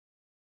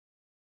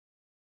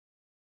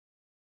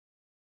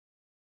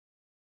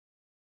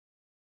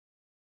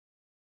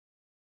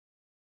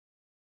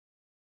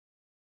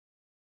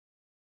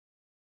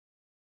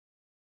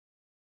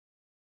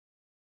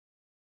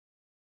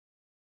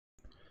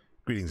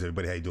Greetings,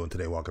 everybody. How you doing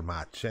today? Welcome to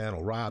my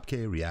channel, Rob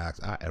K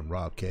Reacts. I am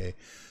Rob K,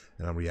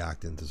 and I'm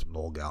reacting to some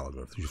Noel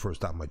Gallagher. If this is your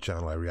first time on my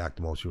channel, I react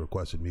to most of your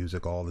requested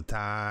music all the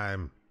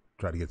time.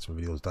 Try to get some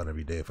videos done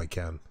every day if I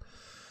can.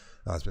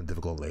 It's been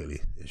difficult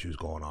lately. Issues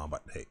going on,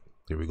 but hey,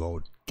 here we go.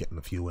 Getting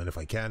a few in if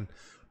I can.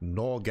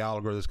 Noel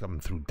Gallagher, this coming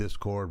through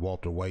Discord.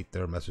 Walter White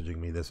there messaging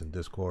me this in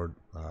Discord.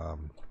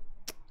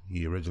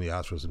 He originally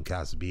asked for some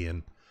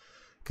Kazabian,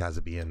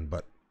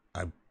 but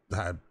I've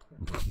had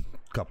a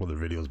couple of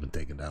the videos been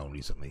taken down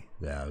recently.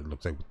 Yeah, it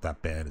looks like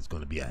that band is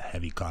going to be a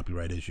heavy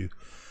copyright issue.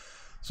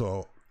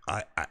 So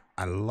I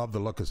love the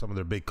look of some of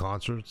their big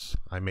concerts.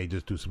 I may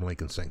just do some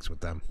link and syncs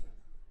with them.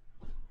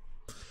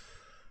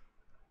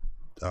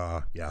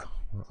 Yeah,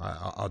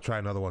 I'll try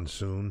another one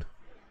soon.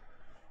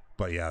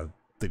 But yeah,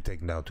 they've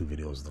taken down 2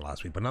 videos in the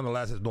last week. But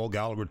nonetheless, it's Noel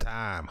Gallagher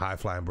time. High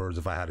Flying Birds,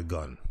 If I Had a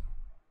Gun.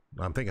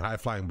 I'm thinking High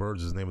Flying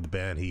Birds is the name of the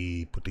band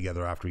he put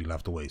together after he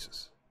left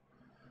Oasis,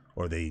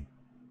 or they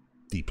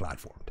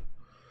deplatformed.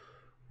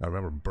 I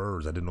remember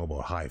Birds. I didn't know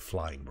about High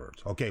Flying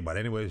Birds. Okay, but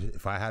anyways,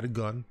 If I Had a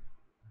Gun.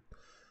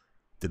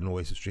 Did an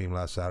Oasis stream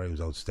last Saturday. It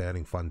was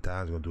outstanding, fun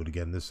times. Going to do it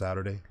again this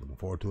Saturday. Looking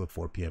forward to it.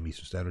 4 p.m.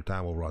 Eastern Standard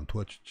Time over on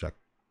Twitch. Check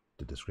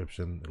the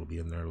description. It'll be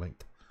in there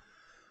linked.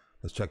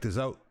 Let's check this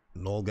out.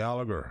 Noel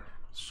Gallagher,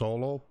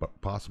 solo, but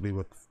possibly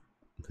with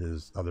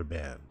his other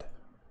band.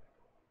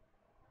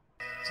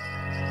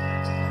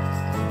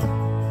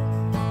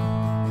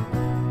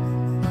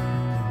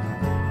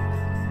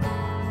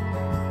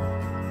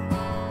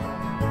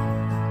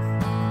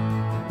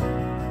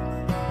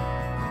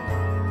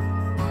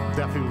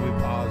 Definitely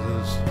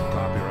pauses,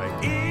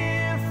 copyright.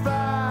 If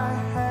I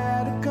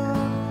had a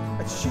gun,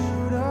 I'd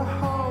shoot a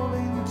hole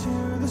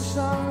into the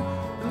sun,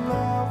 and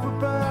love would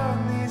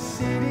burn this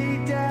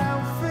city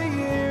down for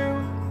you.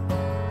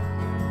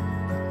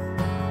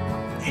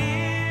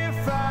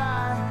 If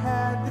I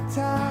had the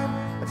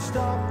time, I'd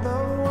stop the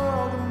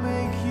world and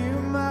make you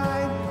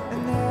mine,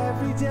 and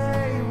every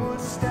day would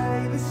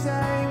stay the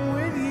same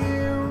with you.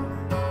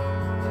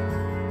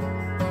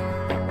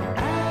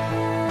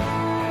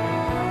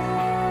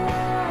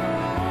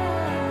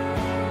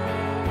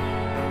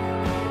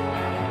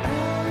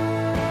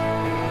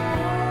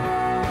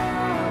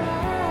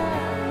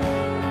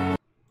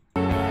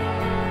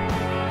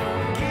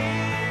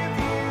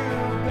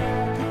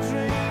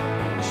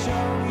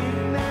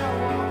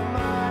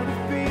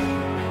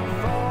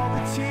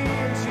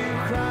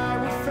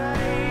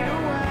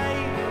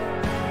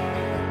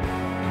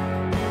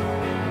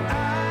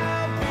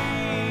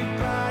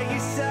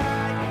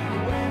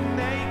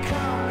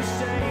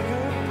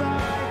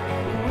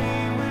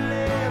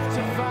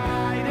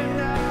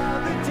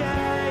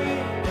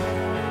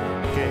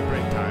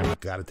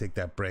 Got to take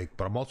that break,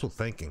 but I'm also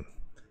thinking,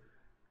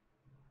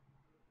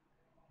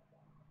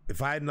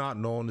 if I had not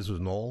known this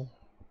was Noel,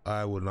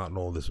 I would not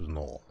know this was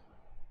Noel.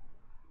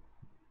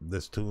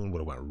 This tune would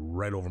have went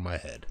right over my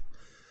head.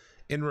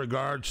 In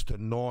regards to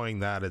knowing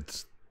that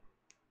it's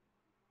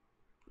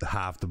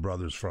half the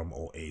brothers from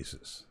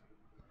Oasis,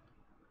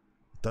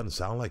 it doesn't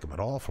sound like him at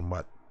all from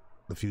what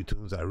the few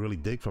tunes I really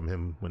dig from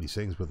him when he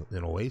sings with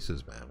in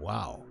Oasis, man.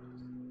 Wow,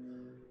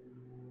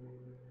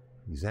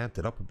 he's amped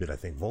it up a bit, I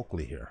think,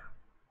 vocally here.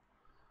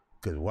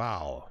 Because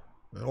wow.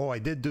 Oh, I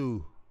did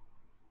do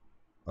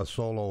a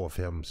solo of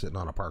him sitting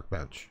on a park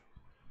bench.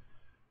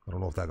 I don't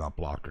know if that got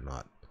blocked or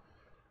not.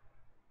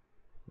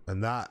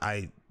 And that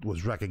I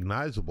was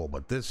recognizable,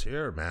 but this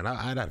here, man,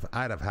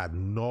 I'd have had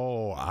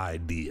no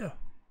idea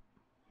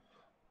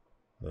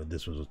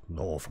this was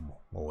Noel from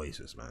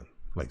Oasis, man.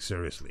 Like,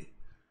 seriously.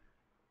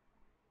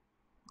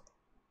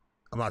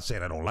 I'm not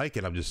saying I don't like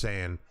it. I'm just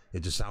saying it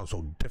just sounds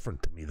so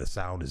different to me. The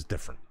sound is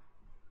different.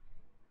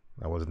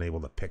 I wasn't able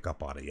to pick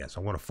up on it yet,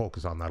 so I want to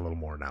focus on that a little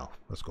more now.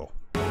 Let's go.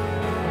 Excuse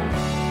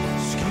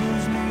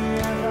me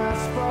if I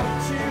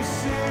spoke too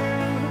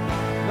soon.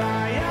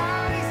 My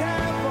eyes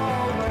have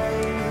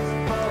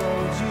always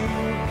followed you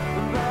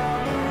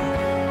around the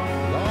room.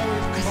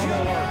 'Cause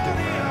you're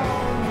the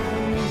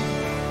only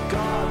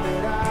God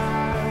that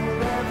I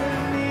will ever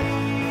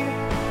need.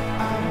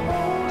 I'm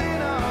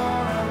holding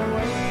on and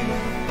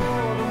waiting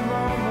for the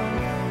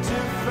moment to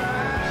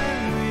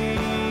find me.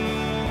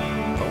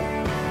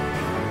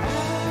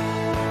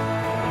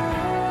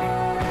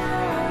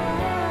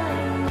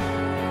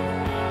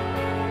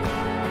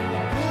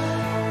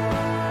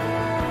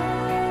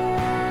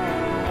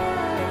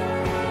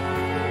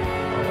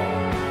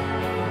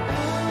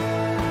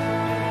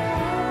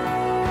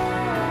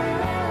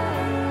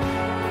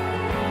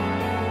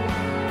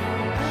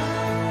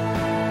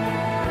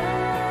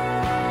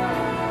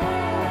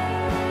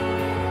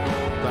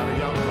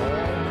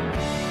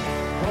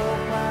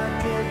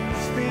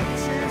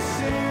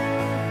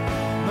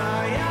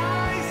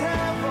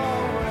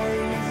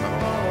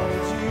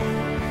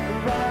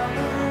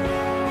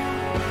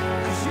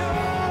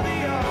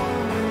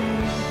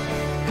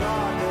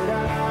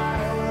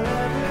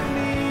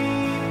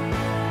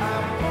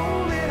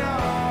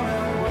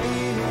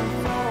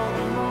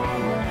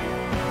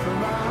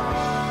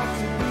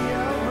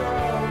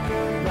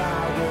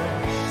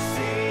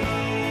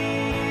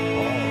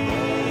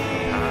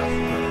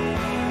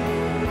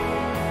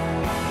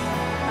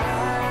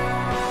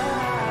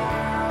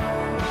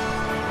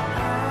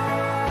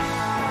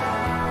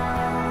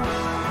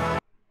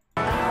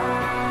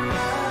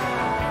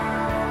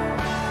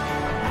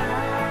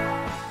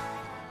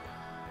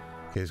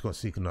 Okay, it's gonna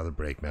seek another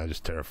break, man. I'm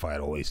just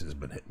terrified. Oasis has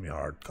been hitting me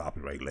hard,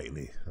 copyright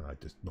lately. I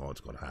just know it's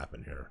gonna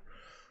happen here.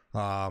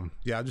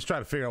 Yeah, I'm just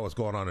trying to figure out what's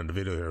going on in the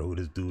video here. Who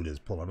this dude is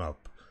pulling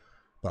up?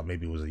 Thought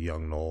maybe it was a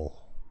young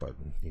Noel, but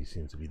he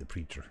seems to be the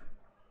preacher,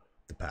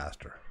 the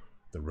pastor,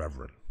 the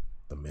reverend,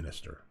 the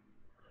minister.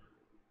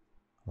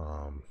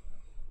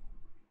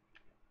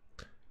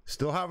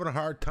 Still having a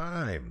hard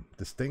time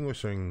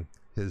distinguishing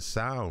his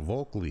sound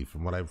vocally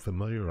from what I'm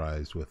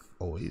familiarized with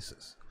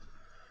Oasis.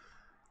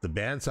 The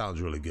band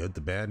sounds really good.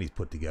 The band he's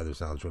put together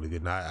sounds really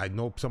good. Now I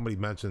know somebody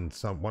mentioned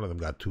one of them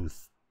got two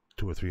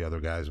or three other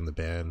guys from the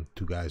band,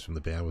 2 guys from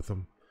the band with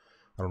him.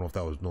 I don't know if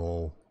that was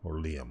Noel or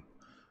Liam,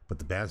 but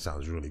the band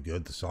sounds really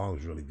good. The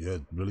song's really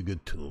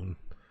good tune.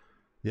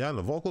 Yeah, and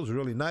the vocals are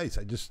really nice.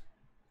 I just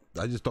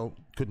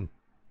couldn't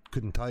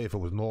tell you if it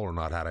was Noel or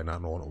not had I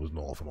not known it was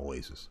Noel from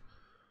Oasis.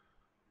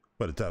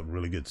 But it's a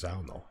really good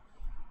sound though.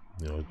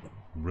 You know,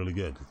 really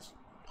good. It's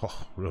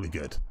really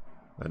good.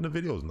 And the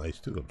video is nice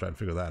too. I'm trying to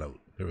figure that out.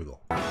 Here we go.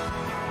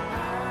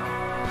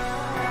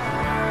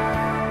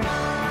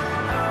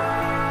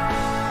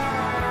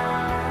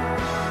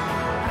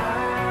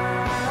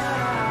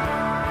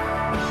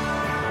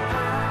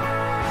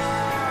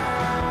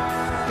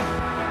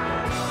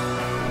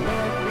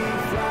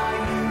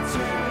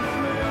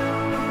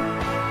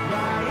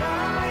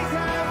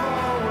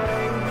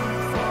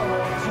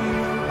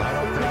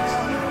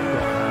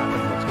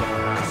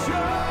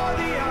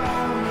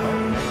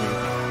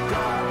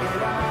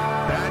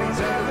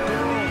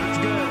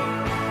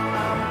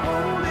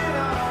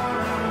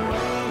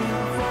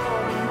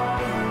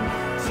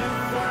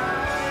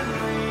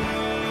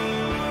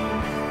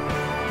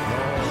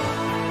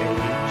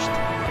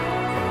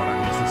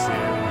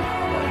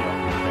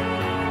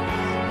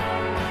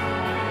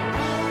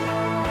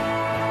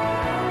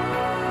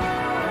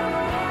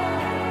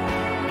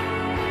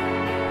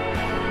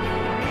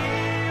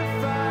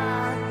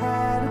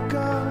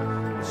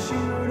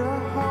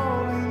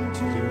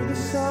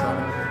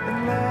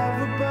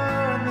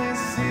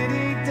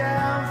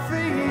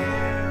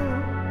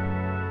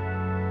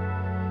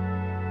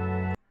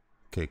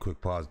 Okay,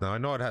 quick pause. Now I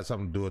know it has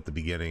something to do at the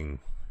beginning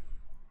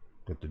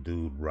with the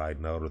dude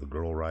riding out or the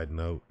girl riding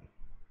out.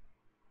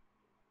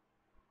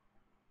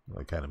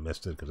 I kind of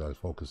missed it because I was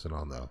focusing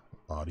on the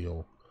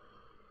audio.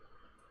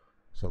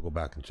 So I'll go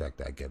back and check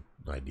that, get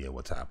an idea of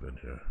what's happening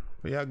here.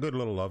 But yeah, good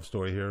little love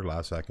story here.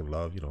 Last second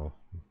love, you know.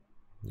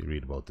 You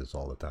read about this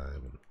all the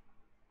time. And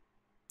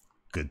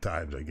good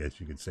times, I guess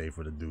you could say,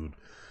 for the dude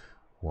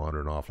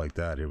wandering off like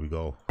that. Here we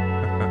go.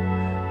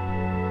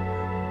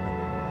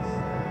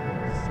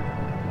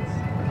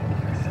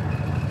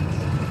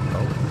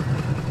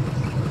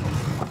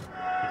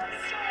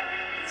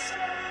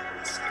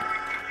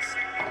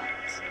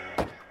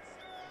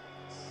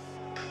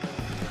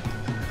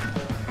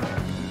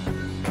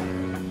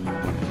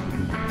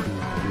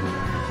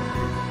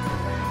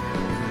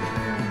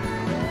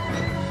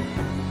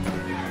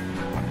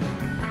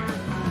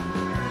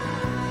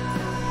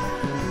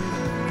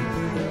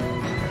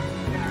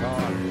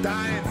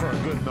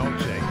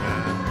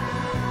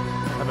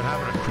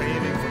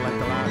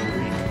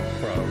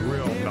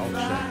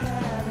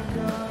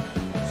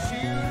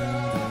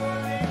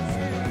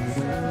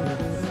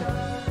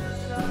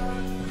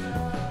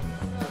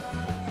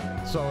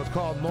 So it's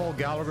called Noel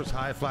Gallagher's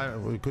High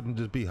Flying. It couldn't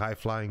just be High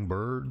Flying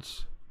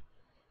Birds,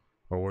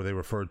 or were they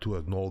referred to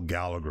as Noel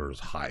Gallagher's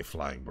High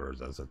Flying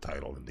Birds, as the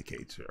title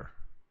indicates here?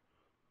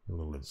 A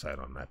little insight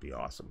on that be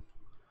awesome.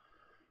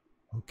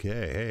 Okay,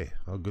 hey,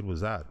 how good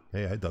was that?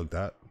 Hey, I dug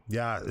that.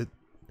 Yeah,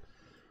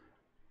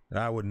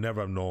 I would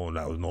never have known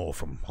that was Noel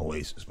from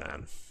Oasis,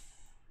 man.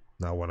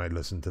 Now when I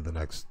listen to the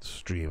next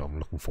stream, I'm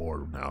looking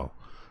forward now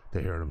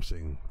to hearing him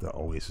sing the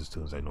Oasis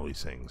tunes I know he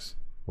sings.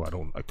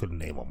 Well, I couldn't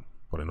name them,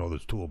 but I know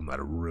there's 2 of them that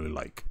I really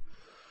like.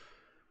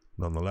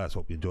 Nonetheless,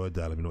 hope you enjoyed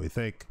that. Let me know what you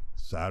think.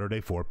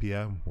 Saturday, 4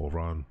 p.m. over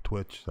on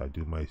Twitch. I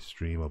do my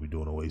stream. I'll be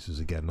doing Oasis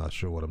again. Not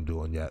sure what I'm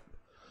doing yet.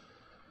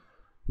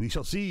 We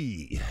shall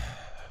see.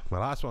 My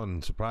last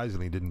one,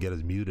 surprisingly, didn't get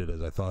as muted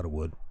as I thought it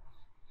would.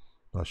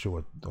 Not sure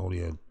what,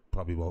 only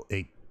probably about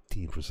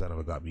 18% of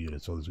it got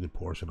muted, so there's a good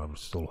portion of it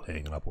still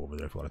hanging up over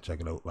there if you want to check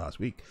it out last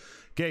week.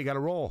 Okay, got to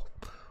roll.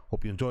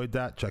 Hope you enjoyed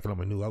that. Checking out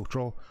my new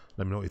outro.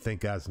 Let me know what you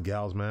think, guys and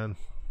gals, man.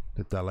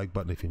 Hit that like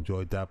button if you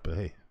enjoyed that. But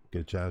hey,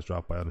 get a chance,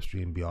 drop by on the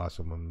stream, be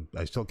awesome. And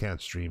I still can't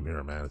stream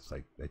here, man. It's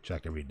like I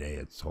check every day.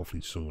 It's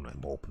hopefully soon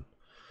I'm open,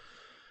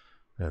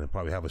 and I'll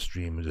probably have a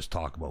stream and just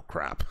talk about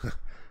crap.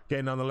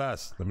 Okay,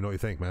 nonetheless, let me know what you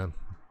think, man.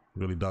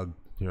 Really dug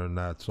hearing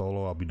that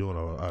solo. I'll be doing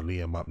a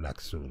Liam up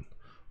next soon.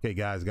 Okay,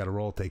 guys, got to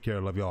roll. Take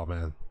care. Love y'all,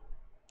 man.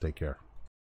 Take care.